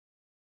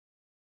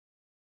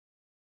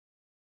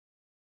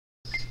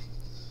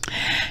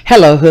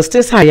Hello,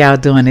 hostess. How y'all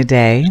doing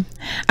today?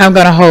 I'm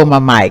gonna hold my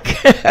mic.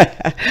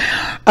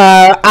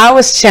 I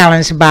was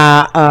challenged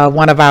by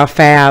one of our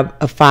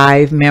Fab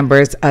Five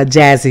members,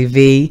 Jazzy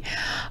V,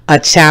 a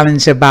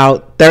challenge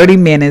about 30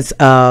 minutes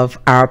of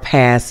our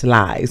past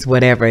lives,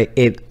 whatever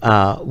it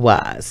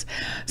was.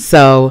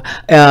 So,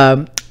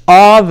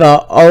 all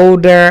the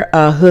older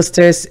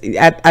hustlers,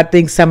 I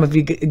think some of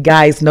you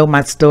guys know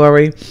my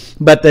story,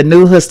 but the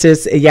new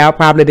hustlers, y'all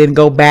probably didn't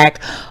go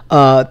back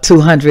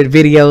 200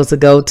 videos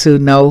ago to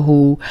know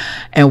who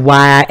and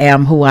why I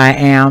am who I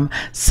am.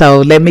 So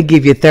let me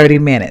give you 30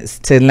 minutes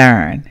to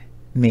learn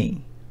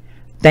me.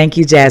 Thank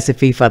you, Jazzy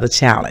Fee, for the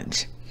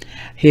challenge.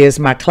 Here's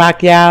my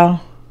clock, y'all.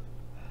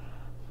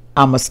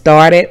 I'm going to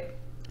start it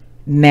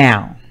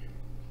now.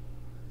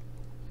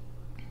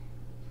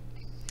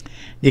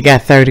 You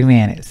got 30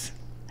 minutes.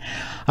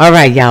 All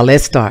right, y'all,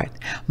 let's start.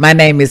 My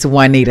name is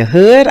Juanita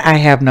Hood. I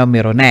have no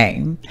middle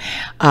name.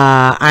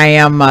 I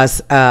am a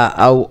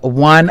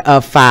one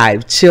of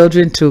 5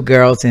 children, 2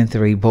 girls and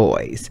 3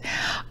 boys.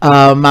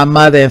 My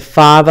mother and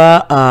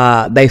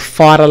father, they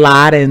fought a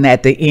lot, and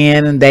at the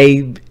end,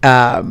 they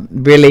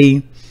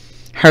really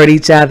hurt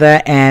each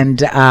other. And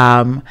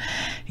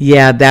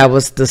yeah, that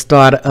was the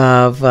start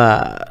of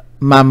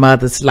my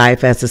mother's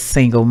life as a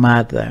single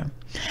mother.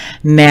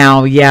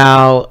 Now,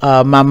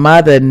 y'all, my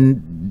mother,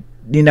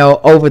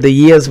 over the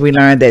years we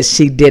learned that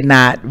she did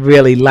not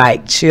really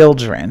like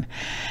children,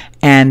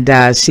 and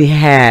she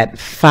had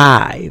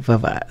 5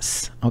 of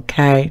us,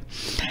 okay?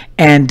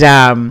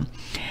 And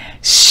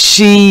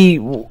she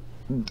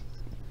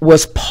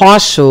was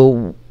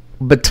partial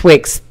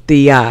betwixt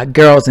the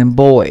girls and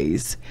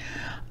boys.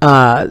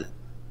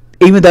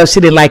 Even though she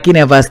didn't like any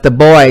of us, the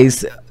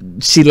boys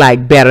she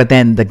liked better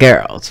than the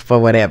girls for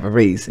whatever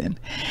reason.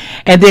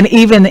 And then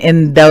even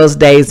in those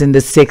days in the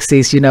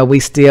 60s, we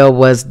still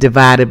was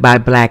divided by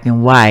black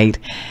and white.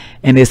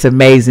 And it's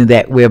amazing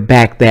that we're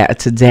back there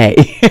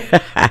today.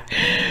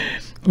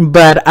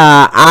 But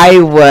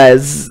I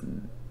was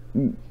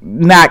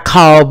not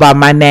called by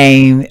my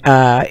name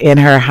in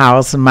her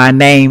house. My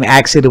name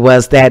actually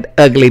was that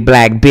ugly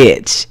black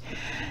bitch.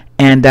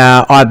 And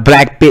or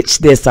black bitch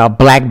this or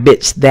black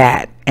bitch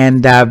that.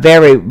 And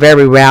very,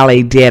 very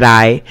rarely did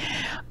I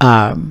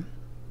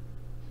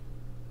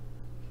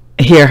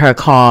hear her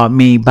call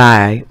me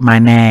by my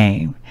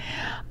name.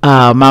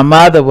 My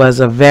mother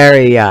was a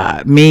very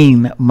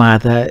mean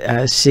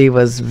mother. She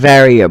was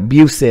very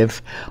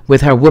abusive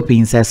with her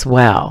whoopings as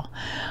well.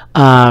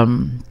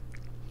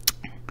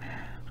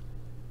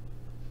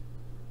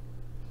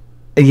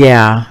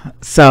 Yeah,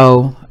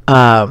 so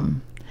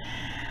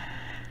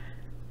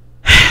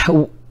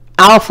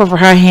off of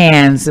her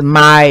hands,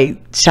 my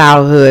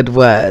childhood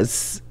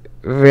was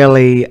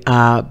really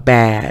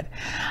bad.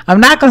 I'm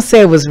not going to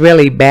say it was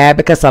really bad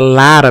because a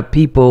lot of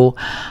people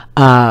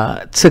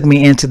took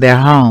me into their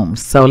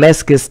homes. So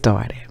let's get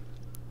started.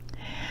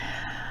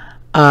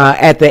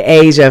 At the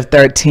age of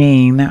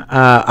 13,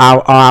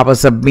 I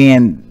was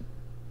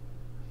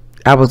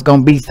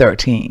going to be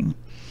 13.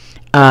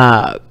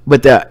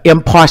 With the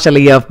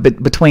impartially of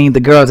between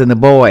the girls and the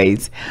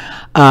boys,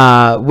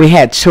 we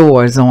had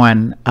chores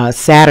on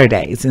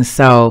Saturdays, and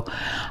so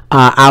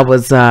I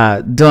was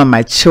doing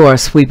my chore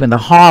sweeping the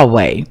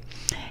hallway,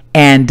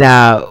 and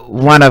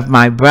one of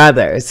my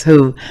brothers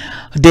who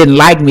didn't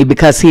like me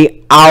because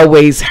he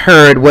always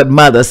heard what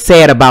mother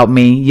said about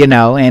me,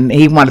 and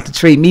he wanted to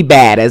treat me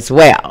bad as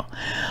well.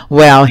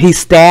 Well, he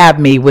stabbed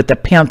me with a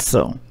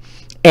pencil.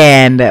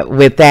 And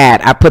with that,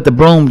 I put the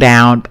broom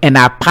down and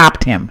I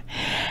popped him.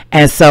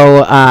 And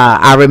so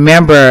I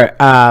remember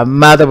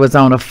mother was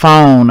on the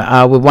phone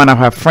with one of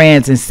her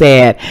friends and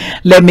said,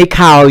 "Let me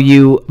call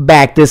you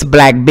back. This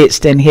black bitch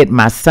didn't hit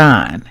my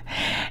son."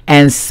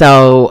 And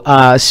so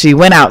she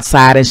went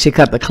outside and she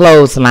cut the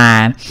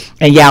clothesline.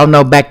 And y'all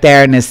know back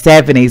there in the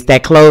 70s,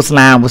 that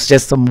clothesline was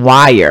just some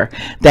wire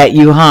that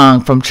you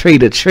hung from tree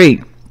to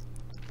tree.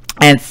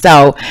 And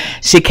so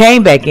she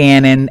came back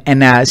in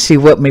and she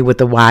whipped me with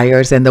the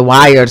wires, and the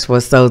wires were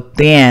so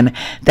thin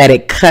that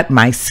it cut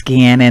my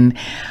skin, and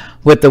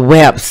with the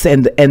webs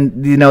and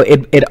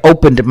it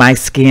opened my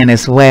skin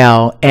as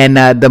well. And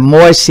the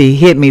more she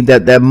hit me,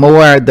 the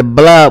more the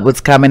blood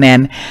was coming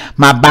in.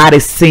 My body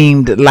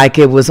seemed like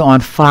it was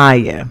on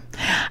fire.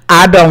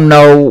 I don't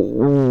know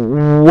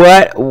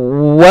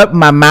what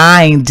my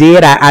mind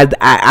did.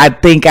 I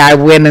think I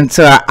went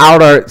into an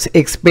outer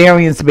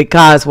experience,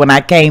 because when I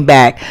came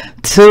back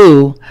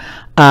to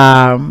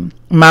my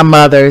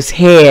mother's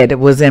head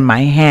was in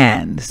my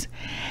hands,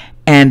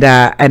 and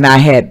I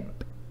had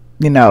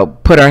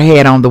put her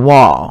head on the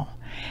wall.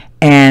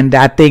 And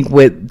I think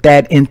with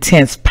that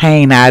intense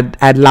pain,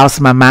 I'd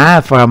lost my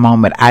mind for a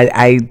moment.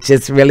 I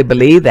just really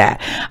believe that.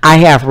 I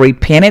have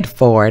repented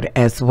for it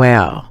as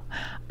well.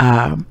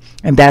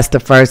 And that's the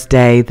first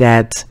day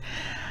that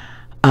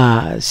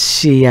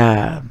she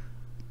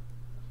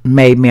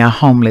made me a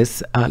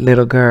homeless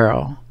little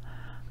girl.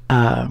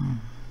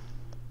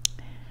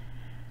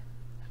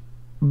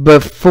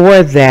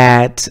 Before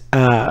that,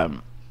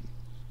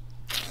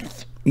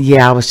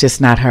 yeah, I was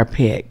just not her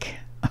pick.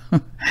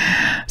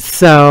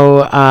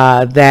 So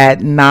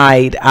that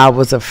night I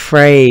was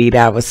afraid,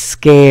 I was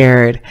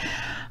scared,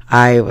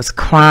 I was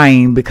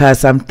crying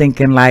because I'm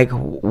thinking like,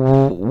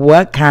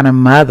 what kind of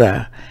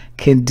mother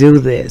can do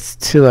this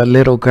to a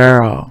little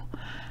girl?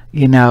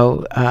 You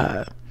know,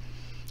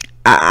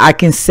 I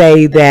can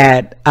say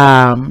that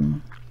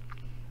I'm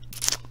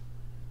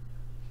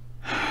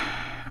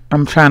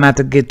trying not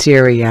to get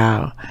teary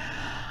out.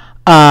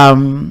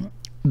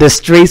 The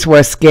streets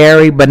were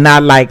scary, but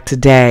not like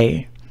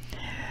today.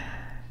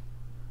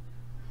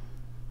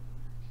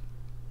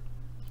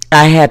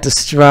 I had to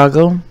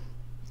struggle.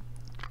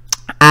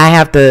 I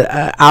have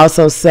to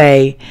also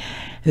say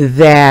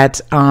that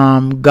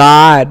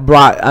God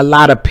brought a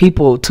lot of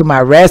people to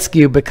my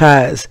rescue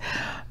because,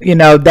 you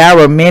know, there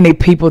were many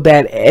people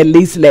that at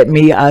least let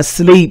me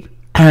sleep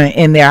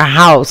in their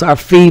house or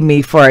feed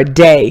me for a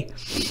day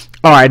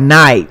or a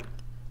night.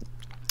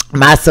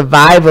 My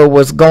survivor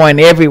was going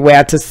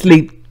everywhere to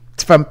sleep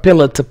from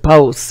pillar to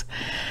post.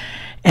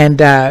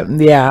 And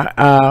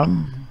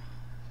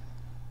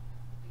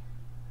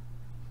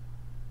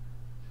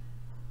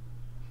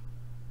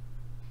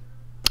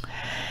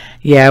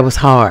yeah, it was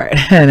hard.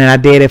 And I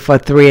did it for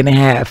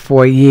 3.5,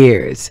 4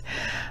 years.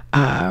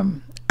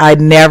 I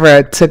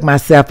never took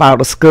myself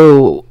out of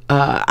school.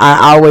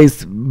 I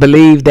always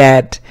believed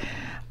that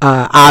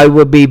I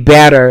would be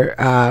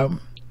better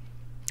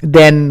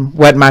than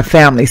what my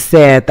family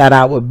said that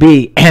I would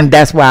be. And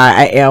that's why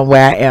I am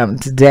where I am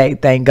today.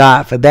 Thank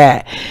God for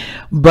that.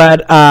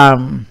 But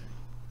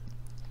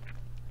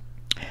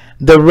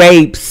the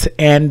rapes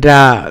and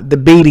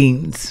the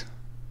beatings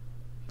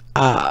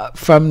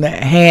from the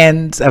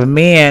hands of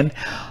men,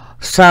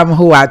 some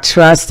who I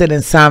trusted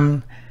and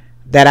some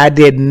that I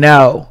didn't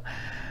know.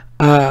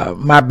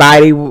 My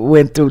body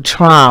went through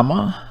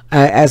trauma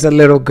as a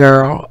little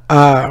girl.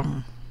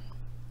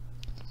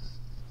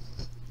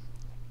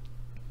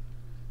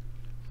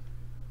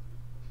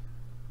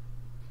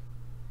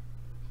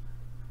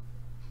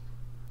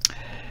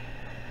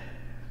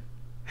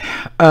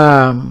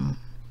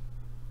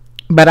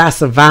 But I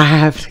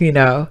survived, you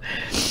know.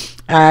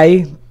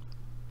 I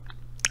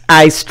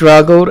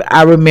struggled.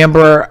 I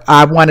remember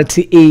I wanted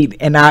to eat,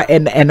 and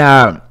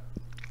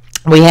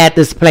we had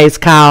this place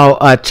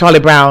called Charlie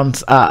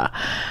Brown's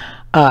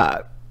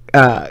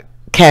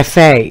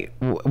Cafe,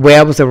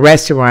 where it was a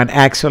restaurant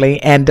actually,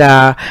 and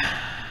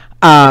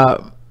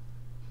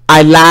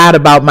I lied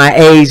about my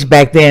age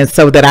back then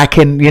so that I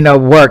can, you know,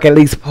 work at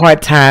least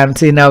part time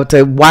to, you know,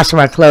 to wash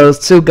my clothes,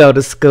 to go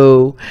to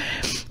school,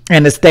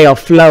 and to stay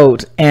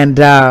afloat. And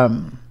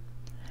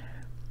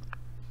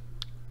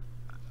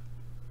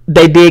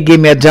they did give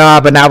me a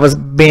job, and I was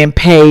being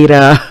paid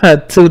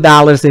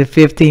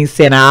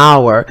 $2.15 an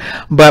hour,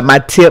 but my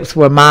tips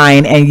were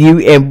mine, and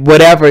in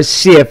whatever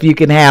shift you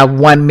can have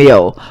one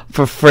meal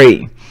for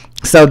free.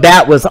 So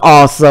that was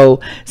also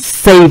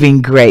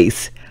saving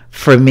grace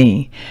for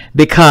me,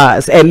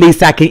 because at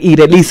least I could eat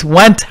at least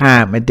one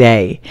time a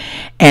day.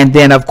 And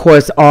then of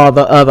course all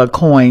the other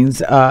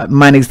coins,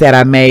 monies that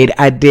I made,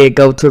 I did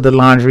go to the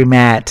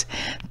laundromat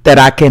that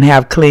I can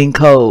have clean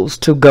clothes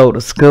to go to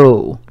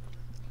school.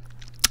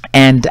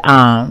 And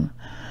I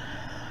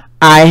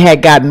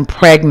had gotten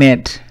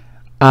pregnant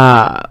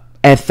at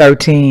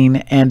 13,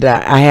 and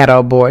I had an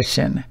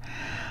abortion.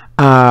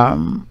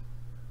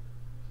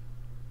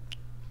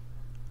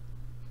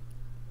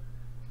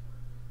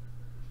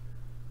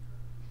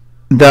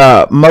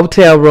 The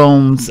motel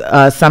rooms,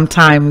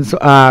 sometimes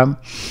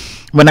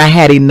when I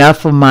had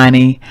enough of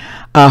money,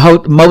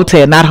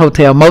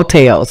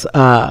 motels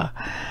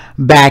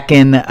back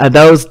in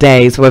those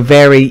days were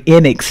very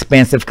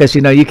inexpensive, because,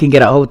 you know, you can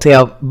get a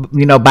hotel,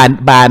 you know,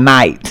 by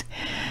night,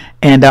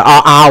 and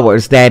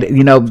hours that,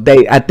 you know,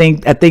 I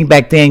think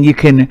back then you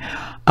can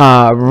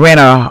rent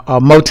a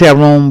motel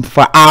room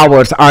for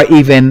hours or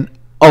even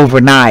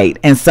overnight.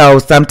 And so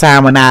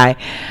sometime when I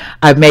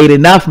made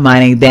enough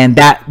money, then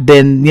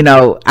you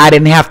know, I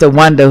didn't have to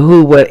wonder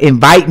who would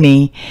invite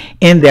me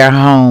in their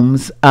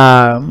homes,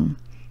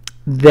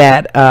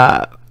 that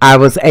I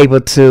was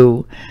able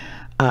to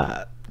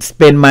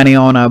spend money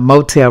on a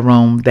motel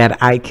room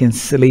that I can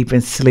sleep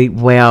and sleep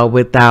well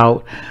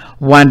without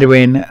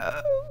wondering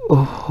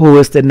who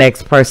is the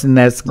next person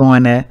that's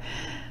going to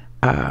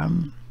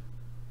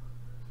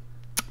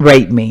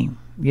rape me,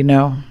 you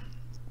know.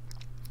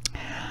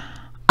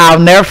 I'll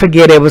never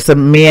forget, it was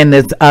me and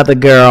this other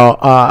girl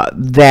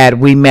that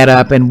we met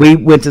up, and we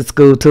went to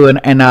school too,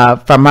 and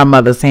from my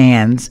mother's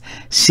hands,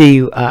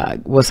 she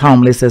was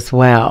homeless as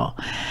well.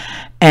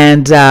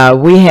 And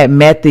we had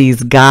met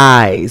these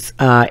guys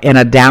in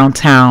a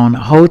downtown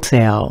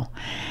hotel,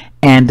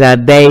 and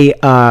they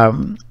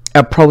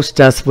approached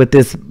us with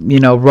this, you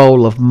know,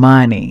 roll of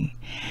money.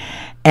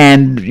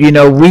 And, you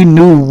know, we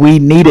knew we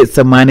needed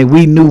some money.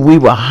 We knew we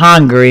were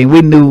hungry, and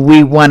we knew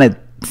we wanted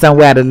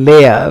somewhere to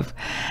live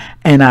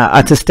and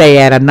to stay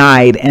at a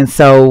night. And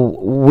so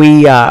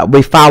we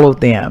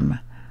followed them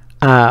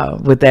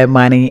with that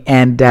money,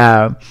 and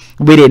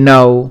we didn't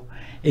know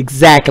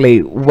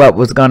exactly what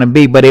was going to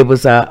be, but it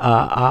was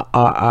a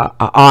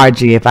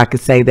RG, if I could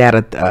say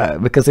that,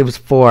 because it was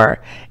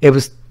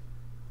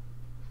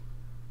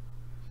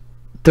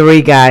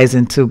 3 guys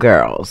and 2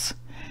 girls.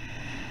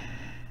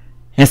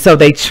 And so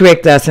they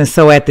tricked us. And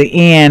so at the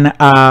end,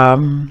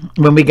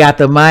 when we got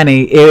the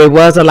money, it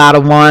was a lot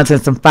of 1s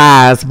and some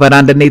 5s, but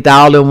underneath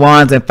all the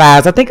 1s and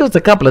 5s, I think it was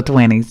a couple of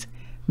 20s,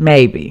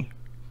 maybe.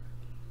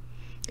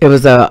 It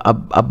was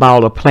a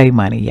ball of play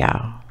money,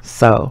 y'all.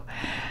 So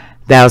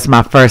that was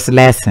my first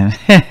lesson.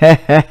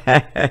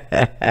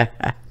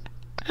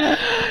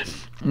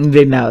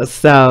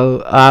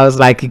 So I was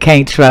like, you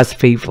can't trust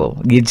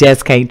people. You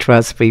just can't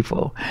trust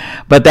people.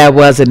 But that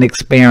was an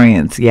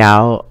experience,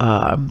 y'all,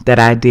 that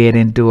I did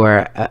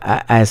endure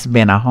as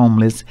being a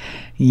homeless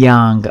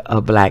young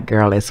black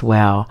girl as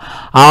well.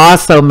 I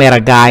also met a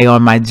guy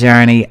on my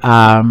journey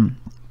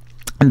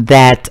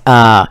that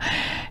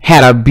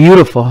had a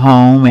beautiful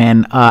home,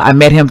 and I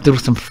met him through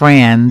some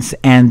friends,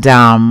 and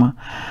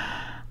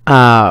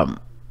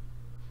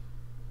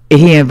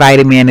he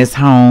invited me in his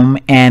home,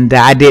 and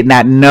I did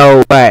not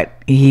know what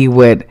he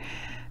would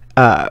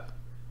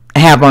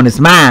have on his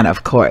mind,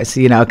 of course,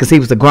 because he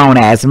was a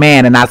grown-ass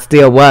man, and I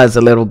still was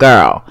a little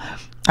girl.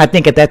 I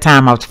think at that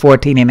time I was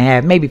 14 and a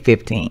half, maybe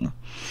 15.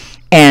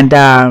 And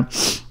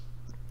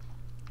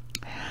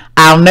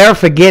I'll never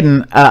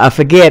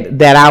forget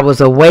that I was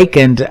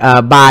awakened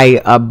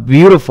by a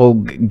beautiful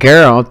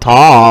girl,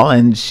 tall,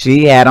 and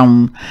she had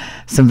on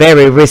some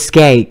very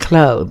risque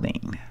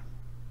clothing.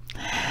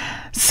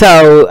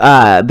 So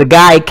the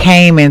guy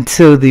came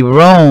into the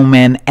room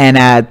and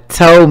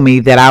told me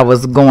that I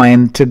was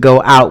going to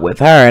go out with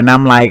her, and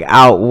I'm like,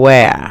 out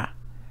where?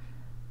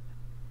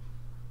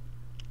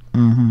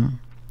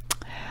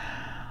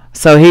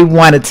 So he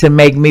wanted to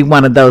make me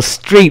one of those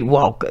street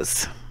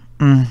walkers.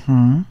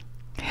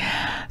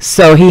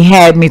 So he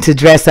had me to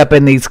dress up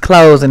in these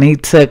clothes, and he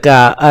took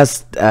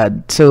us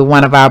to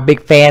one of our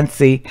big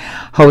fancy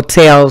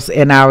hotels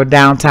in our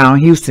downtown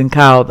Houston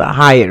called the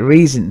Hyatt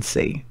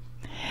Regency.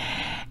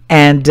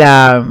 And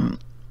I'm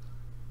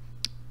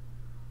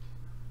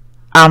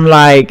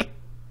like,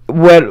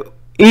 what?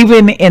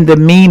 Even in the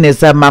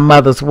meanness of my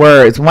mother's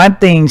words, one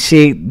thing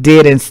she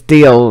did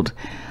instilled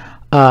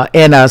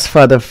in us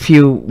for the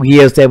few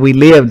years that we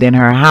lived in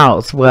her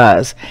house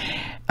was,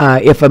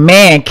 if a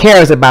man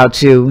cares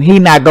about you, he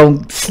not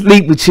gonna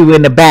sleep with you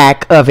in the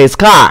back of his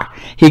car.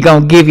 He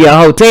gonna give you a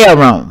hotel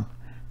room,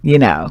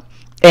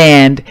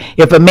 And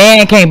if a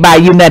man can't buy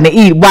you nothing to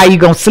eat, why you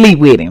gonna sleep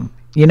with him?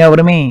 You know what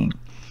I mean?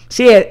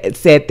 She had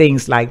said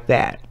things like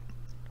that.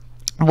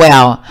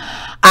 Well,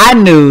 I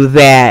knew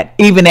that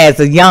even as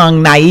a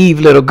young, naive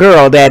little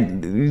girl, that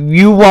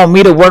you want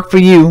me to work for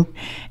you,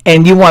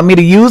 and you want me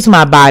to use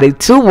my body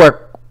to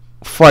work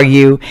for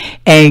you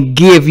and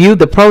give you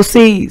the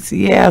proceeds.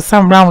 Yeah,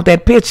 something wrong with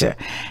that picture.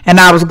 And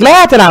I was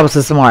glad that I was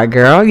a smart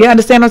girl. You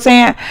understand what I'm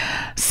saying?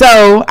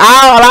 So all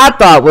I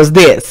thought was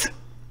this.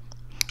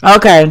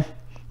 Okay,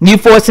 you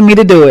forcing me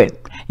to do it.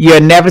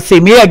 You'll never see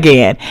me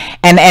again.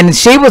 And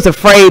she was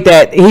afraid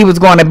that he was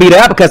going to beat her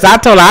up, because I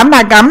told her, I'm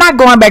not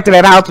going back to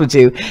that house with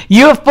you.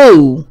 You're a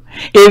fool.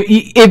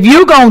 If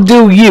you gonna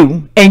do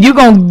you, and you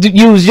gonna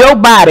use your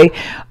body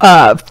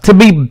to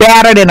be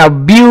battered and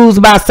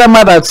abused by some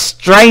other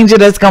stranger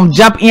that's gonna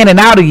jump in and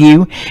out of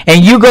you,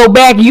 and you go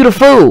back, you the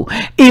fool.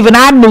 Even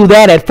I knew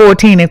that at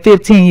 14 and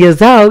 15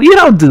 years old. You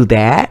don't do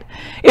that.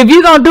 If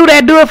you're gonna do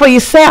that, do it for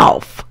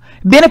yourself.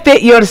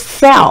 Benefit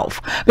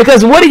yourself,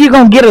 because what are you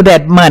gonna get of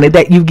that money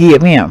that you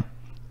give him?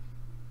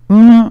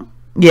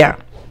 Yeah.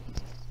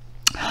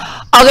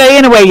 Okay,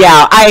 anyway,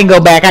 y'all, I ain't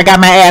go back. I got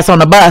my ass on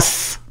the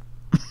bus.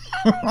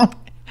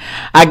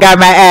 I got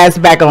my ass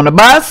back on the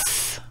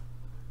bus.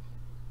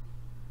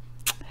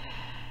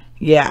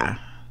 Yeah.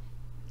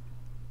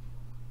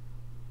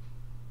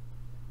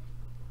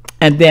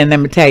 And then let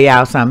me tell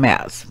y'all something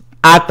else.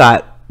 I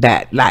thought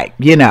that, I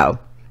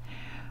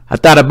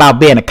thought about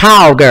being a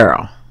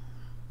cowgirl.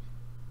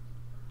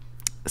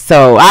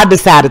 So I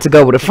decided to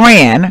go with a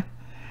friend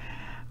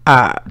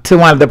to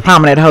one of the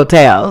prominent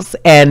hotels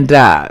and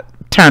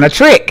turn a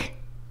trick.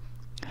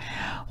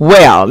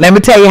 Well, let me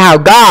tell you how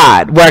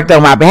God worked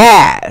on my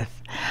behalf.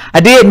 I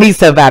did meet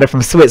somebody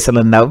from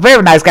Switzerland, though.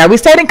 Very nice guy. We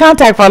stayed in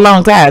contact for a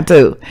long time,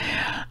 too.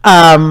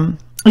 That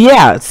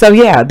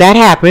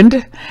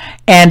happened.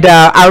 And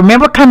I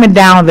remember coming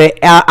down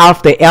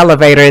off the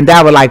elevator, and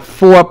there were like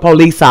 4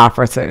 police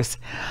officers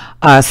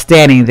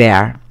standing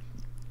there.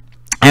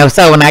 And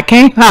so when I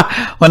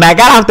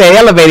got off the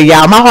elevator,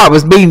 y'all, my heart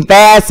was beating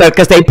faster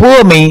because they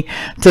pulled me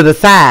to the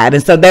side.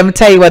 And so let me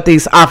tell you what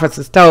these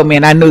officers told me,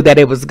 and I knew that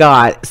it was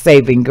God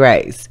saving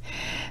grace.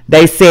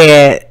 They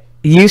said,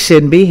 you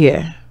shouldn't be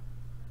here.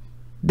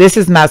 This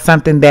is not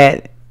something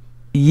that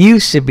you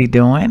should be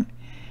doing.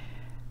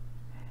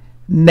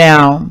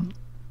 Now,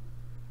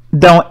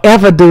 don't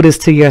ever do this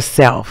to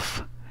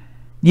yourself.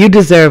 You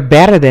deserve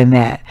better than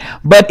that.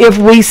 But if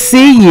we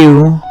see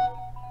you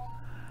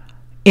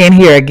in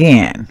here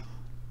again,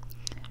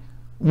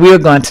 we're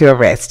going to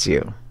arrest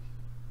you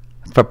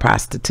for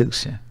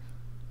prostitution.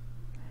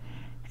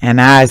 And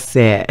I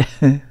said,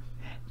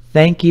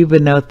 thank you,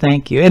 but no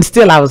thank you. And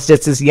still I was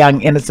just this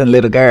young, innocent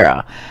little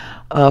girl,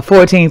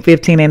 14,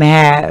 15 and a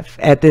half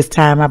at this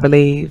time, I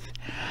believe.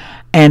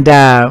 And,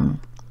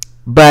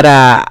 but,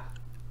 I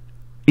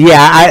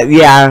got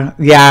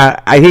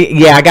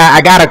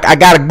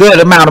a good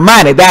amount of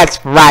money.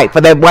 That's right,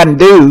 for that one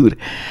dude.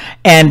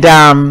 And,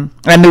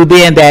 I knew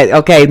then that,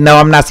 okay, no,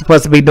 I'm not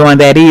supposed to be doing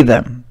that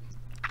either.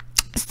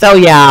 So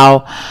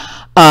y'all,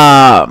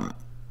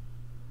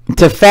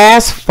 to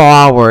fast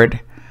forward,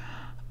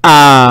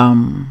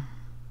 a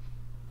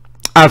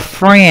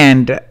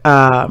friend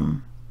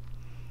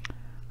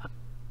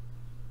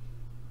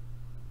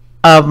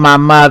of my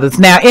mother's.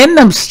 Now in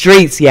them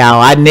streets, y'all,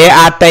 I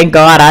thank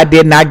God I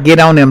did not get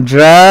on them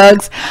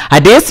drugs. I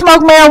did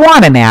smoke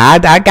marijuana. Now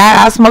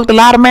I smoked a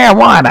lot of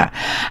marijuana.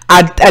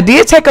 I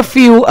did take a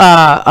few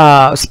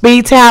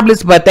speed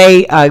tablets, but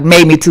they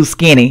made me too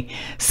skinny,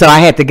 so I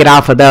had to get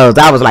off of those.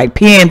 I was like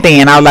pin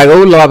thin. I was like,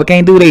 oh Lord, we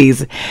can't do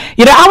these.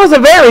 You know, I was a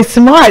very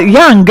smart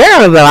young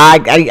girl though.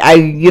 I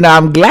you know,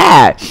 I'm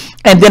glad.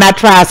 And then I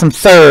tried some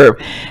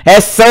Serb.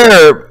 That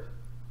Serb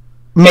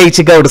made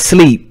you go to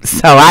sleep,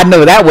 so I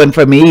knew that wasn't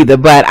for me either.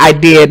 But I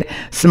did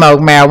smoke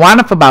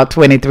marijuana for about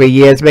 23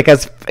 years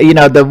because, you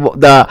know, a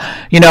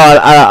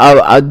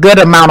good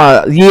amount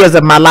of years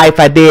of my life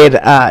I did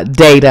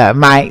date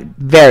my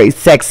very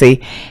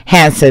sexy,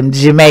 handsome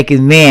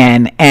Jamaican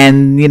men,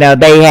 and you know,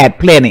 they had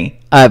plenty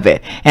of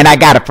it, and I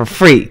got it for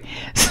free.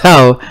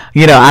 So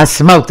you know, I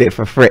smoked it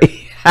for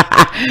free.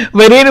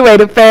 But anyway,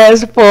 to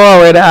fast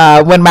forward,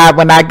 when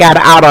I got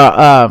out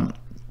of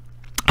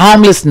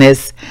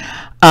homelessness,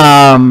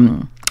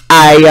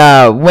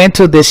 I went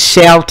to this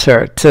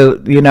shelter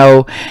to, you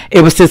know,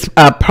 it was this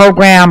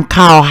program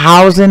called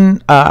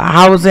Housing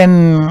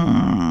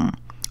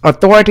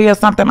Authority or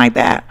something like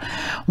that.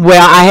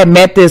 Well, I had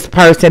met this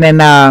person,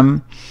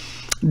 and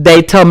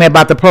they told me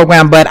about the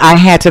program, but I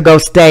had to go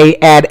stay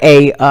at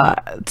a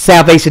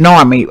Salvation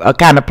Army, a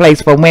kind of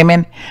place for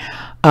women,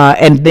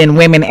 and then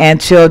women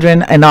and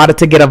children, in order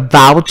to get a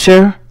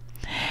voucher.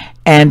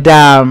 And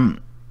so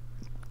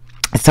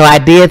I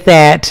did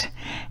that.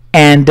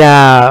 And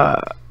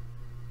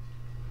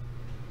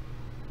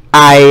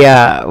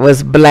I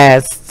was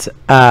blessed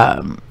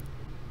to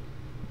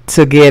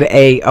get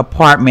a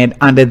apartment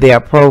under their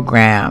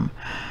program.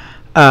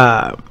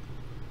 But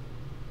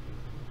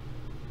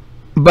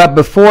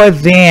before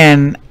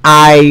then,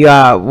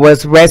 I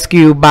was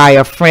rescued by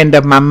a friend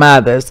of my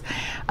mother's.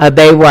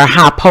 They were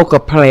high poker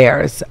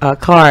players,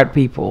 card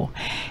people.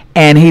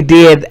 And he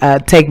did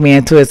take me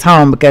into his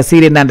home because he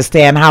didn't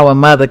understand how a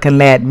mother can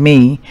let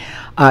me,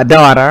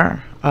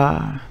 daughter,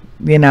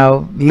 you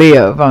know,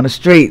 live on the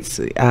streets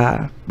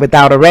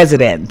without a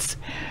residence.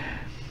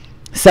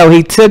 So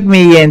he took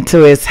me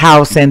into his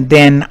house, and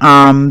then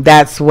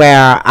that's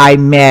where I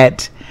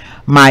met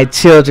my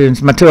two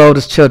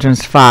oldest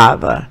children's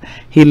father.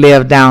 He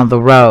lived down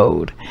the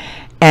road,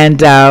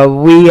 and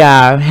we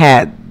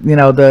had, you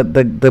know,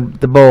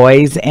 the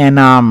boys,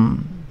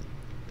 and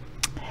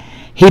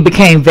he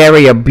became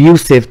very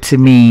abusive to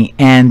me,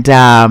 and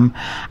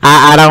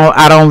I don't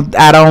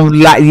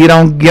like, you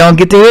don't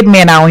get to hit me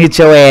and I don't hit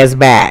your ass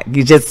back.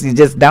 You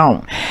just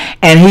don't.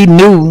 And he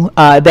knew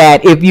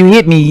that if you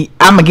hit me,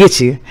 I'm gonna get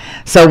you.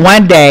 So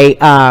one day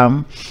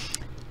I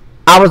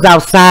was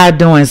outside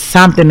doing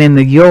something in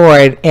the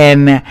yard,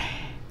 and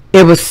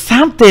it was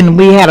something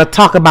we had to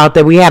talk about,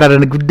 that we had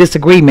a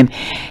disagreement,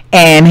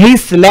 and he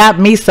slapped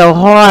me so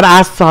hard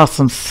I saw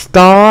some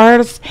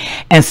stars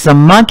and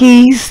some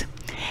monkeys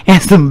and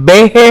some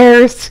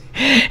bears,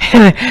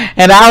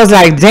 and I was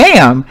like,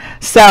 damn.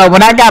 So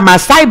when I got my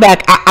sight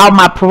back, out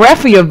my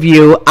peripheral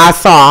view, I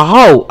saw a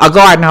hoe, a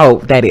garden hoe,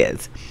 that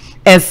is.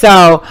 And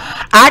so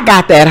I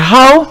got that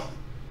hoe.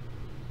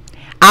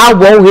 I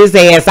wore his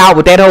ass out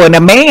with that hoe, and the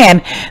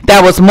man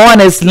that was mowing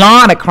his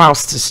lawn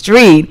across the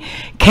street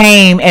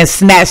came and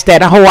snatched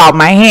that hoe out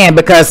my hand,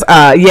 because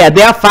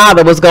their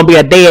father was gonna be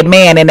a dead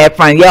man in that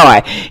front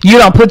yard. You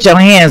don't put your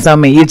hands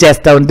on me, you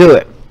just don't do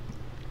it.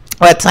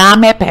 Well,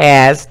 time had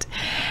passed,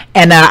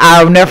 and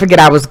I'll never forget,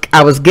 I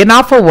was getting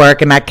off of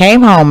work, and I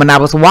came home, and I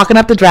was walking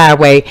up the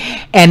driveway,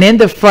 and in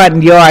the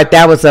front yard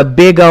there was a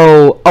big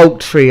old oak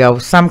tree, or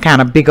some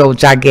kind of big old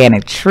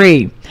gigantic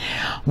tree.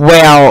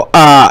 Well,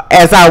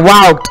 as I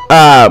walked,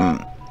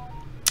 I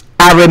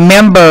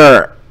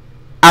remember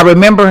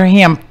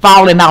him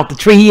falling out the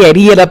tree. He had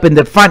hid up in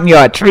the front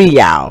yard tree,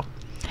 y'all,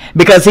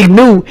 because he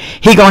knew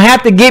he gonna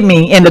have to get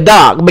me in the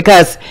dark,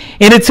 because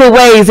in the two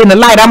ways, in the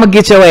light, I'm gonna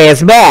get your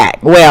ass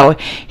back. Well,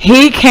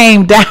 he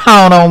came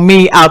down on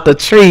me out the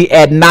tree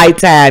at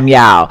nighttime,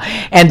 y'all,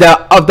 and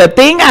the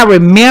thing I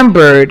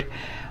remembered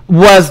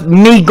was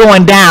me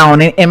going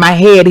down and my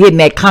head hitting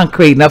that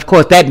concrete, and of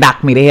course that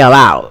knocked me the hell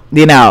out,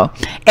 you know.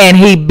 And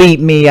he beat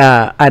me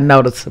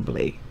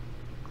unnoticeably.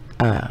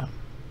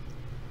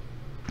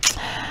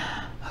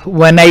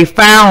 When they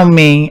found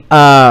me,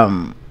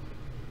 I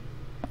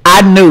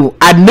knew,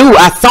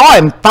 I saw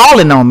him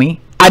falling on me.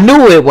 I knew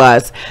who it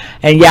was,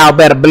 and y'all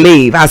better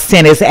believe I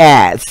sent his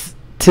ass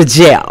to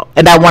jail,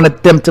 and I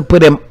wanted them to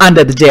put him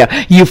under the jail.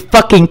 You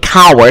fucking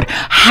coward.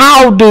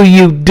 How do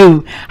you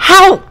do?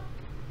 How?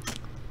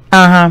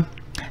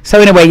 So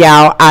anyway,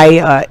 y'all,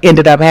 I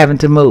ended up having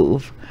to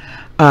move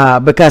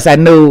because I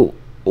knew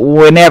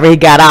whenever he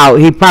got out,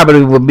 he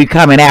probably would be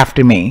coming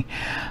after me.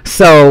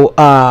 So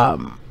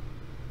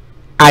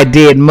I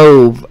did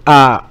move.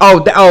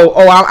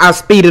 I'll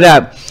speed it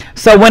up.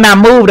 So when I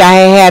moved, I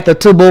had the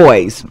 2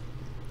 boys,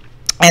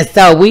 and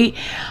so we.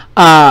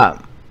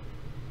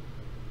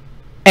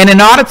 And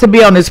in order to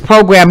be on this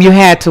program, you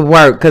had to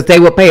work because they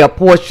would pay a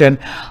portion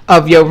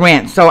of your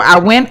rent. So I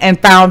went and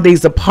found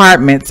these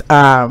apartments,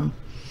 and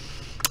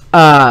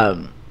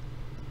I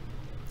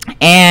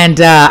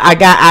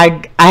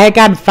had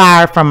gotten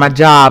fired from my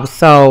job.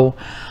 So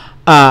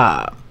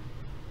I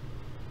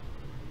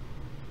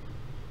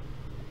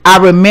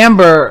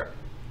remember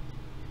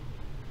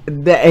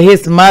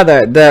his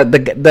mother,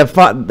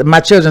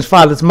 my children's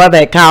father's mother,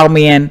 had called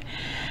me and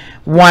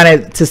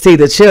wanted to see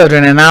the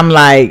children, and I'm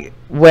like,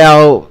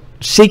 well,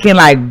 she can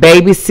like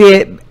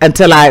babysit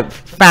until I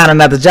found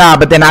another job.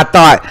 But then I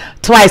thought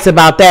twice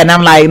about that, and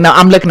I'm like, no,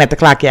 I'm looking at the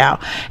clock, y'all,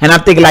 and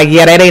I'm thinking like,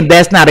 yeah,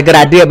 that's not a good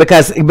idea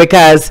because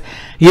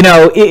you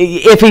know,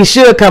 if he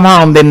should come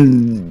home,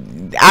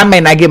 then I may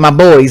not get my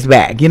boys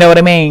back. You know what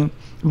I mean?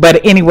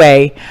 But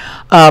anyway,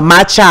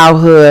 my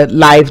childhood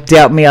life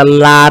dealt me a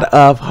lot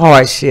of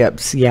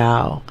hardships,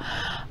 y'all.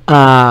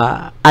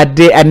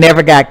 I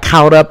never got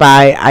caught up.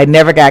 I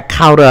never got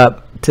caught up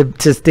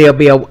to still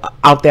be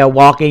out there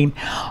walking,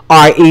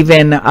 or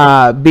even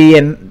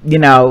being, you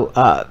know,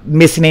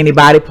 missing any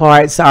body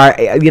parts, or,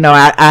 you know,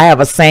 I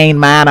have a sane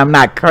mind. I'm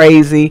not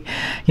crazy.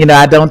 You know,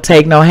 I don't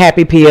take no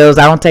happy pills.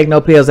 I don't take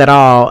no pills at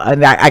all.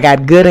 And I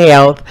got good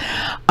health.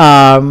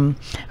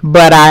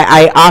 But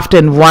I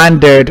often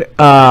wondered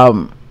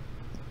why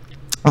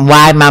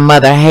my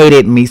mother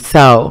hated me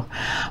so.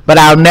 But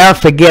I'll never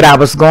forget, I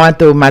was going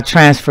through my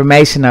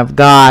transformation of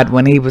God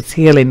when he was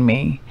healing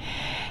me.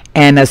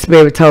 And the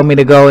Spirit told me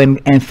to go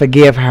and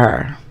forgive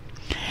her.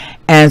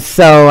 And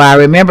so I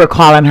remember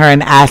calling her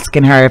and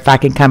asking her if I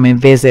can come and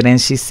visit.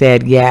 And she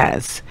said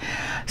yes.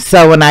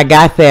 So when I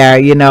got there,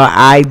 you know,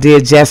 I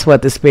did just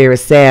what the Spirit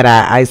said.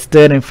 I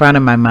stood in front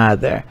of my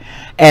mother,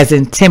 as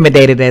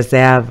intimidated as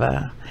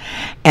ever.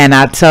 And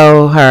I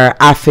told her,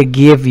 I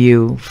forgive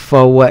you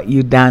for what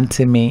you done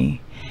to me.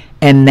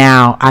 And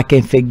now I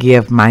can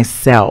forgive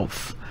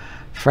myself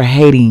for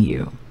hating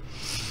you.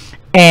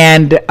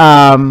 And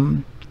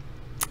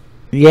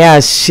yeah,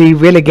 she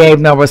really gave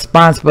no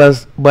response,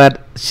 but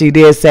she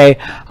did say,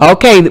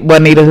 okay,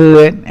 Juanita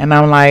Hood. And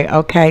I'm like,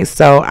 okay.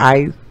 So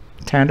I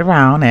turned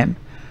around and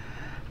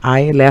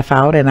I left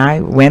out and I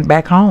went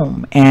back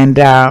home. And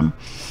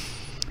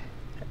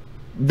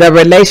the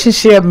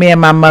relationship me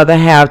and my mother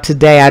have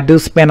today, I do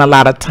spend a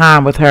lot of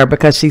time with her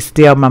because she's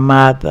still my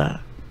mother.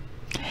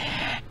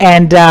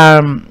 And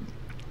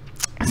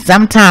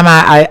sometimes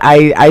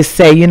I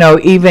say, you know,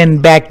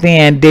 even back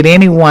then, did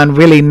anyone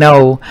really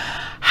know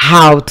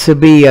how to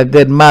be a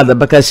good mother?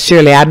 Because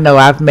surely I know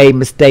I've made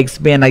mistakes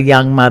being a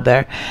young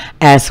mother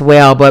as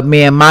well, but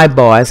me and my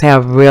boys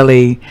have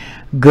really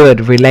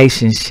good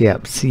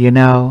relationships, you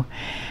know,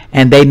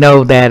 and they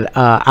know that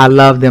I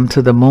love them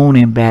to the moon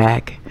and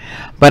back.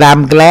 But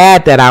I'm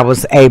glad that I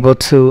was able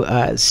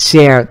to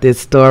share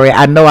this story.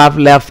 I know I've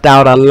left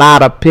out a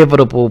lot of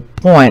pivotal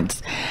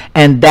points,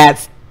 and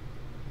that's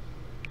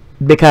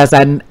because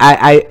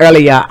I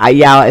earlier,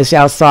 y'all, as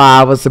y'all saw,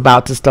 I was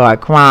about to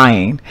start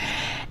crying.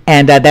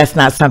 And that's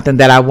not something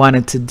that I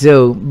wanted to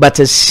do, but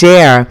to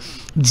share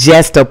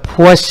just a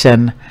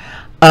portion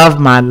of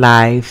my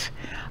life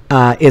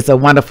is a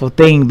wonderful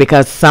thing,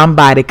 because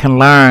somebody can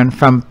learn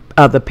from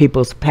other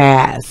people's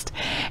past.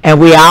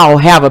 And we all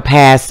have a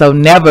past, so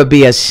never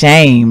be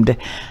ashamed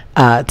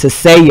to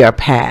say your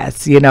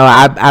past. You know,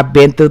 I've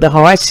been through the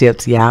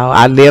hardships, y'all.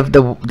 I lived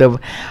a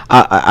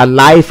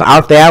life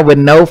out there with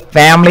no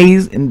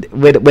families,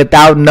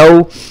 without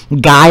no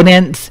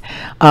guidance,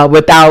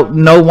 without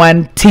no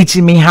one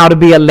teaching me how to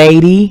be a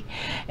lady.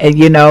 And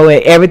you know,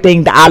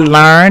 everything that I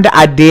learned,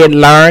 I did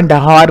learn the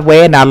hard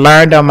way, and I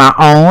learned on my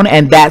own.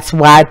 And that's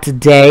why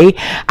today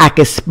I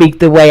can speak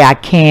the way I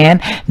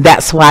can.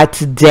 That's why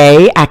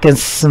today I can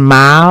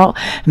smile.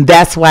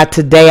 That's why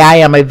today I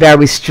am a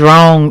very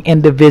strong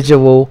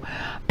individual,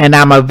 and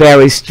I'm a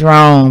very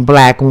strong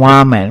black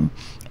woman.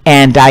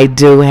 And I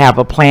do have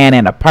a plan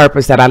and a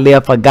purpose that I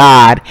live for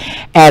God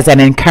as an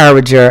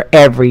encourager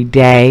every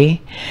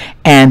day.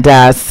 And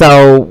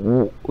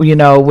so, you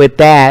know, with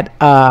that,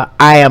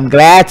 I am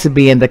glad to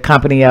be in the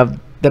company of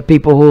the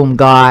people whom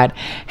God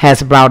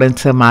has brought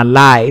into my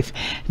life.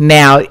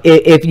 Now,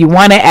 if you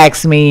want to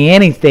ask me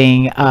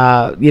anything,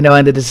 you know,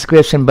 in the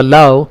description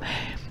below,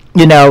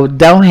 you know,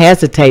 don't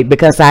hesitate,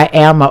 because I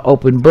am an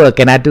open book,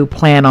 and I do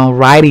plan on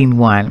writing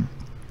one.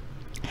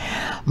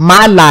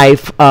 My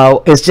life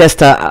is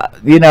just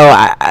you know,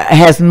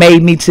 has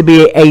made me to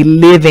be a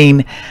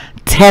living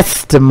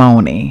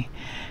testimony,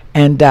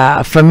 and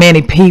for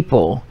many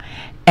people.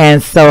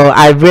 And so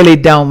I really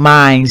don't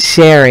mind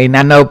sharing.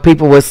 I know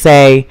people will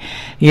say,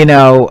 you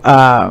know,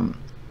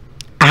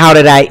 How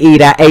did I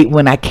eat? I ate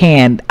when I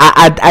can.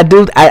 I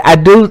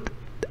do.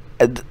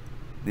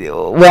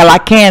 Well, I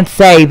can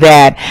say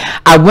that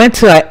I went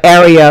to an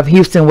area of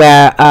Houston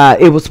where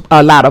it was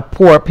a lot of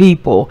poor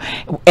people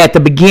at the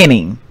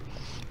beginning.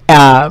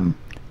 And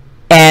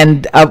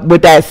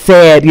with that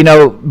said, you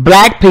know,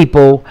 black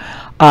people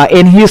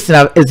in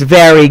Houston is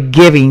very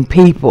giving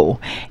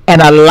people,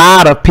 and a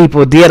lot of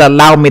people did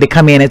allow me to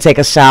come in and take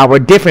a shower.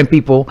 Different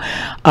people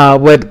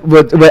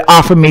would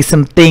offer me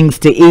some things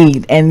to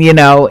eat, and you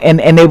know,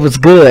 and it was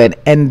good.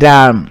 And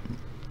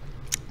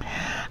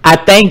I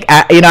think,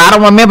 you know, I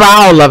don't remember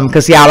all of them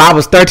because, y'all, I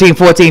was 13,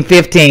 14,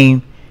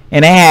 15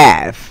 and a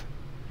half.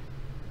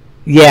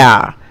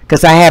 Yeah,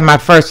 because I had my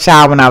first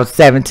child when I was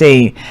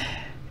 17,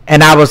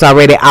 and I was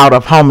already out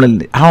of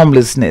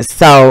homelessness.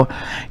 So,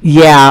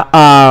 yeah,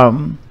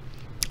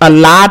 a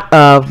lot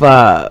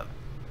of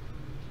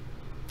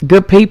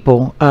good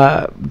people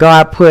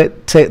God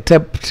put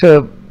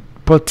to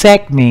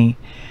protect me,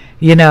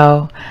 you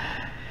know.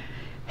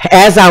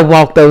 As I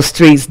walk those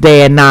streets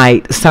day and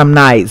night, some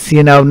nights,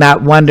 you know,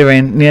 not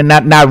wondering, you know,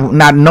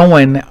 not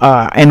knowing,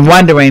 and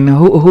wondering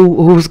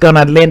who's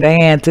gonna lend a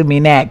hand to me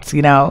next,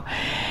 you know.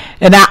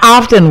 And I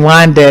often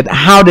wondered,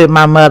 how did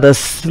my mother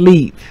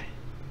sleep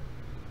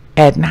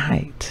at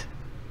night,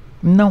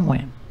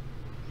 knowing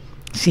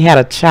she had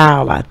a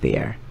child out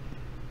there,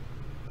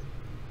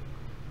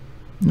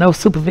 no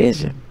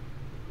supervision?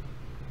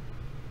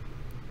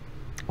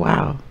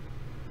 Wow,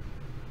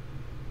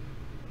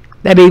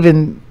 that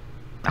even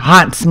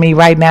haunts me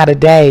right now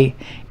today,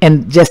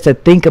 and just to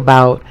think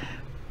about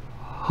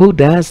who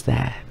does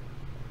that.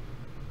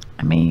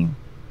 I mean,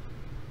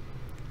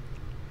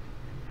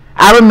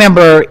 I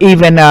remember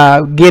even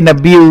getting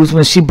abused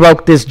when she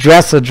broke this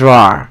dresser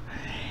drawer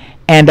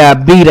and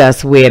beat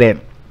us with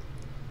it,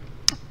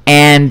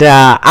 and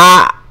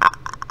I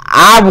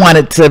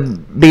wanted to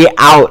be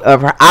out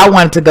of her. I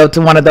wanted to go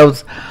to one of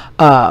those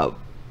girl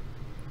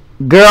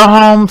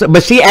homes,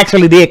 but she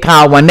actually did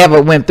call one, never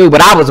went through,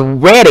 but I was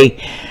ready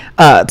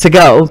to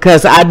go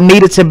because I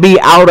needed to be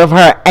out of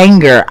her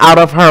anger, out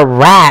of her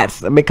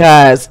wrath,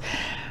 because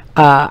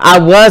I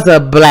was a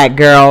black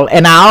girl,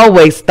 and I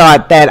always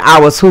thought that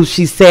I was who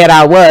she said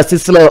I was,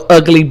 this little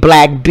ugly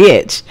black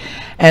bitch.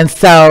 And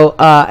so,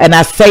 and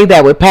I say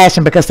that with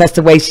passion because that's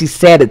the way she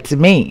said it to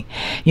me.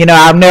 You know,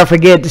 I'll never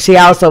forget that she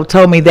also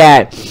told me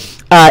that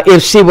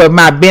if she were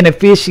my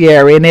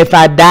beneficiary and if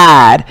I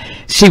died,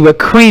 she would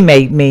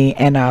cremate me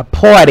and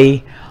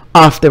party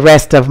off the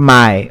rest of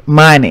my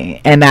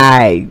money. And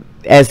I,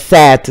 as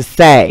sad to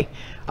say,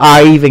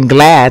 or even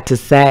glad to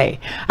say,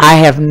 I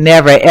have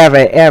never, ever,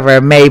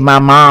 ever made my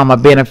mom a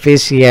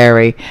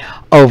beneficiary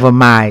over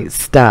my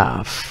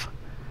stuff,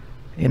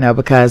 you know,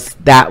 because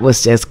that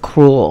was just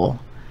cruel.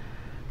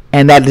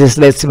 And that just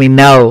lets me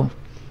know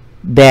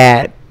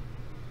that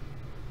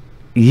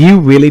you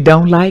really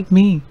don't like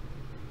me.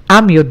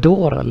 I'm your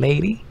daughter,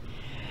 lady.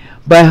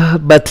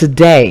 But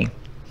today,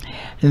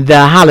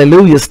 the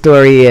hallelujah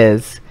story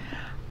is,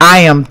 I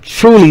am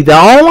truly the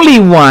only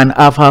one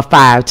of her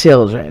 5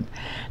 children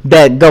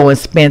that go and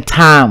spend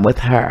time with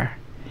her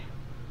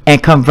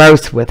and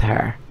converse with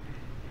her.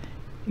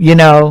 You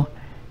know,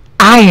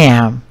 I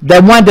am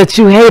the one that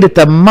you hated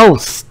the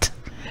most,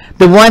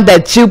 the one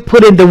that you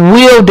put in the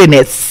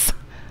wilderness,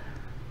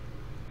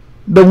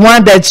 the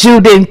one that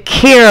you didn't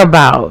care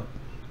about,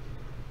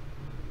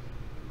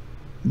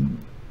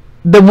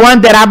 the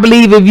one that I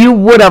believe if you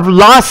would have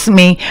lost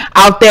me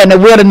out there in the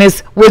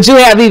wilderness, would you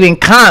have even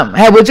come?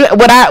 Would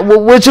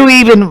you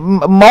even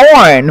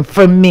mourn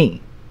for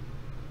me?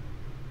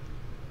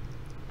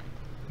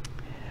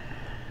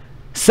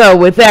 So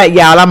with that,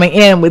 y'all, I'm going to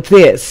end with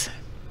this,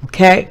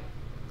 okay?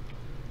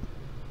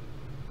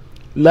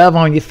 Love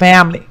on your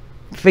family.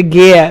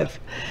 Forgive.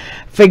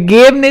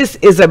 Forgiveness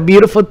is a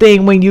beautiful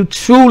thing when you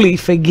truly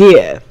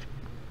forgive.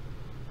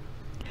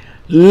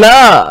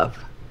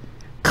 Love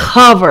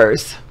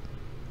covers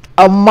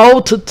a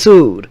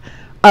multitude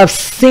of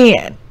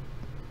sin.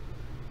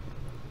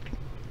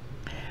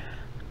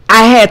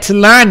 I had to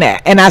learn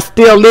that, and I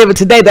still live it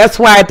today. That's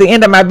why at the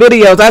end of my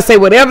videos, I say,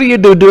 whatever you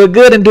do, do it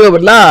good and do it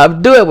with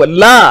love. Do it with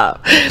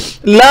love.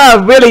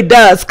 Love really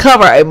does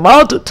cover a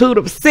multitude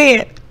of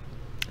sin.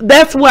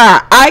 That's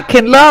why I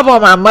can love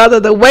on my mother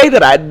the way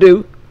that I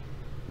do,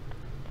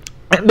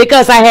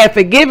 because I had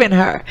forgiven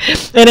her.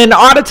 And in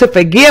order to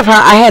forgive her,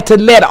 I had to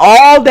let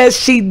all that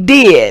she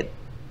did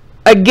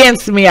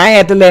against me, I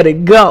had to let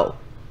it go.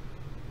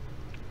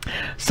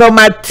 So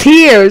my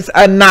tears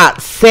are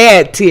not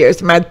sad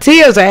tears. My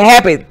tears are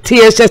happy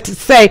tears, just to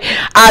say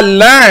I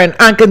learned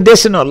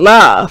unconditional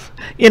love.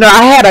 You know,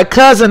 I had a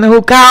cousin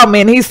who called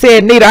me and he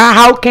said, Nita,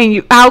 how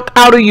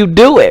do you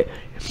do it?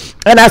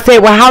 And I said,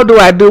 well, how do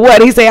I do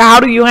what? He said, how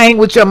do you hang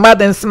with your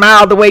mother and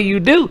smile the way you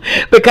do?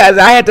 Because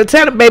I had to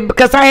tell him, baby,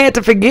 because I had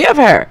to forgive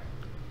her.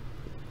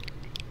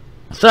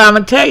 So I'm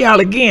going to tell y'all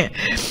again,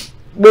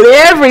 with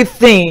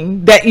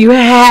everything that you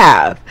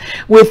have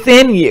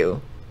within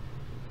you,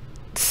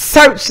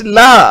 search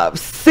love,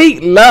 seek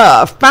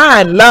love,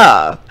 find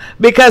love,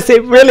 because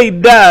it really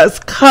does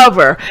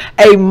cover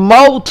a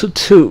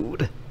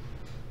multitude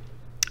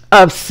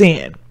of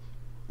sin.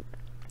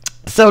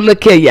 So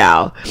look here,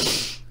 y'all.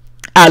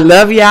 I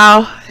love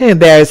y'all, and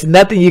there's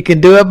nothing you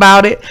can do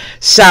about it.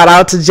 Shout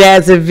out to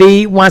Jazzy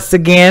V once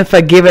again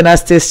for giving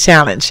us this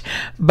challenge.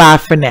 Bye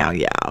for now,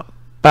 y'all.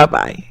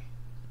 Bye-bye.